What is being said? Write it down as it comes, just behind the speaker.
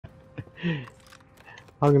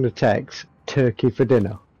I'm gonna text turkey for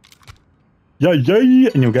dinner. Yeah, yeah,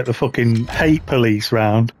 and you'll get the fucking hate police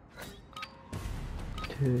round.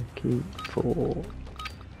 Turkey for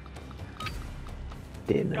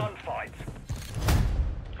dinner. Gunfight.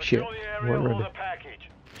 Shit, Secure the area weren't or ready. the package.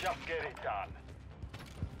 Just get it done.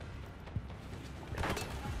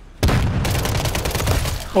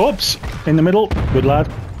 Oops, in the middle. Good lad.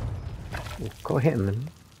 Oh, gotta hit him then.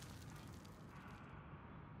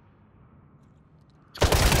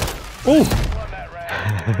 Oh, Won that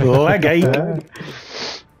round. leg ache.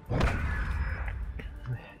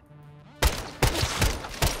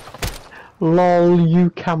 Lol, you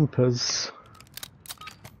campers.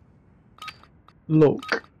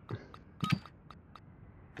 Look.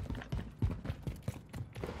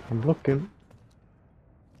 I'm looking.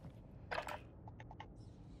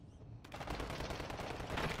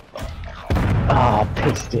 Ah, oh,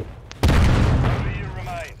 pissed it. 3 you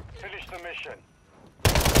remain. Finish the mission.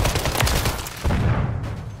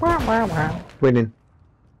 Wow, wow, wow. Winning.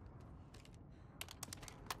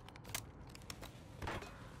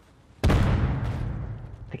 I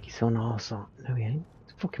think he's on our side. No, he ain't.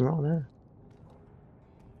 It's fucking right there.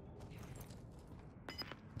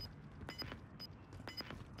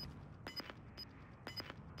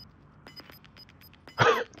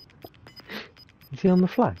 Is he on the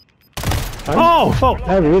flag? Oh, fuck.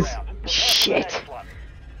 There he is. Shit.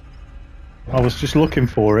 I was just looking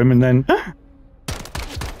for him and then... Clear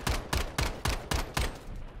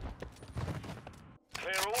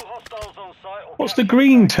all hostiles on site or What's the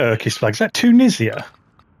green Turkish flag? Is that Tunisia?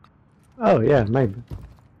 Oh, yeah, maybe.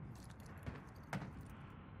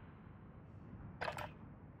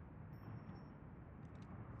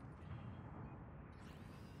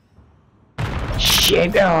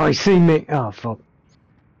 Shit, oh, he seen me. Oh, fuck.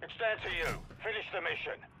 It's down to you. Finish the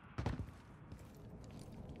mission.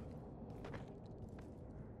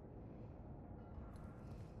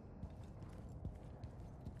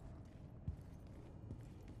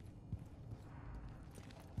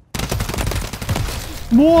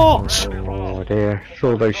 What? Oh, dear.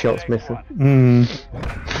 Saw those shots missing.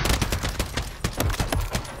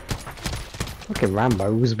 Fucking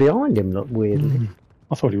Rambo was behind him, look, weirdly.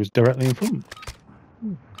 I thought he was directly in front.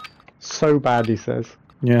 So bad, he says.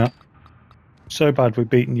 Yeah. So bad we've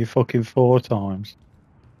beaten you fucking 4 times.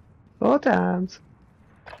 4 times.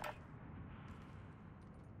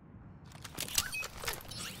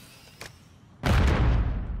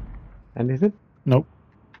 Anything? Nope.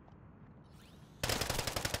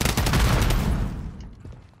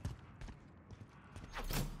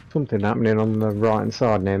 Something happening on the right hand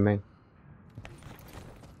side near me.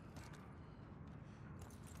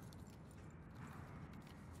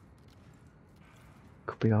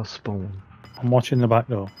 Could be our spawn. I'm watching the back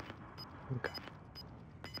door. Okay.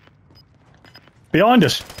 Behind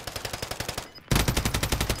us!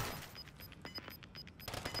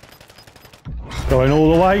 Going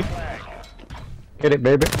all the way. Get it,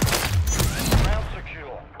 baby. Round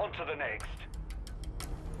secure. On to the next.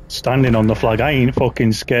 Standing on the flag, I ain't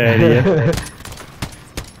fucking scared of you.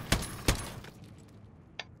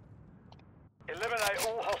 Eliminate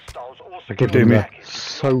all hostiles or I secure could do the me. package.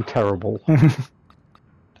 So terrible.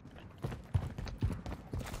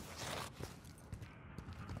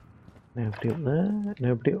 Nobody up there.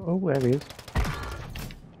 Nobody. Oh, there he is.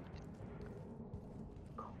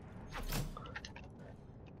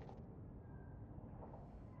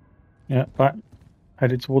 Yeah, back.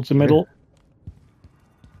 Headed towards the middle.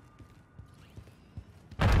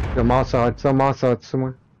 It's on my side. It's on my side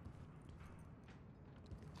somewhere.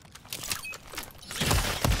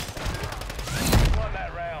 Won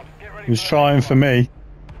that round. Get ready He was for the trying next for one. me.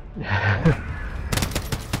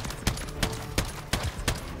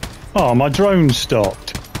 Oh, my drone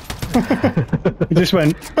stopped. It just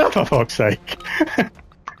went, oh, for fuck's sake.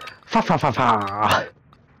 Fa fa fa fa.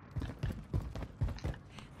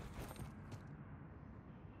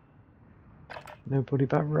 Nobody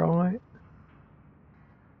back right.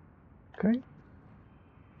 Okay.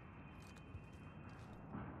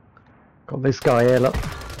 Got this guy here, look.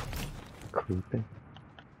 Creepy.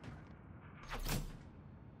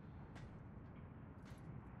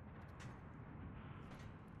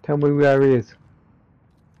 Tell me where he is.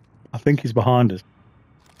 I think he's behind us.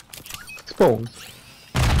 Spawn.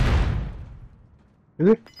 Is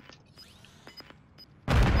it?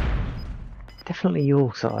 Definitely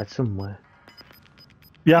your side somewhere.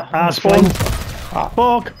 Yeah, our spawn. Ah.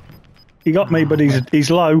 Fuck. He got me, but he's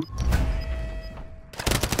low.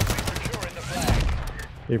 Securing the flag.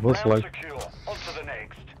 He was Round low. secure. On to the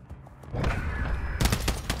next.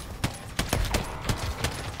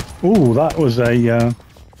 Ooh, that was a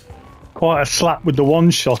quite a slap with the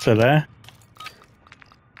one-shotter there.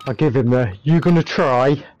 I'll give him the, you gonna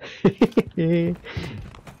try?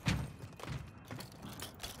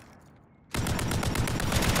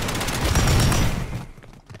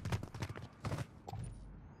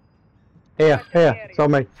 Here, it's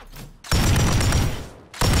on me.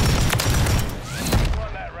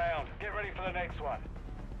 Won that round. Get ready for the next one.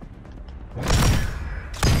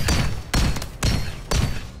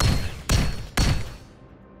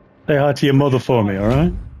 Say hi to your mother for me,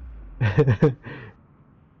 alright?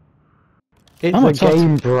 It's I'm a a tot-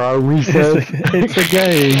 game, bro, he says. It's a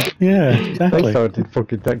game. Yeah, They exactly. started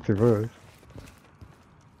fucking texting us.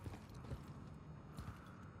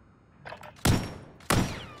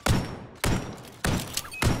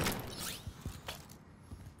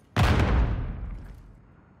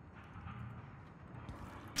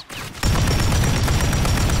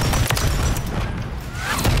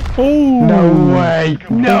 Oh No way!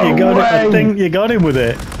 No you got way! it. I think you got him with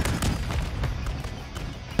it.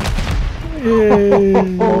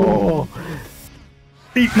 Yay. Oh.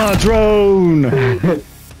 Eat my drone!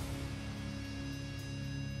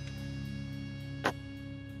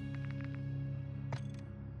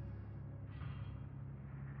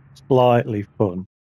 Slightly fun.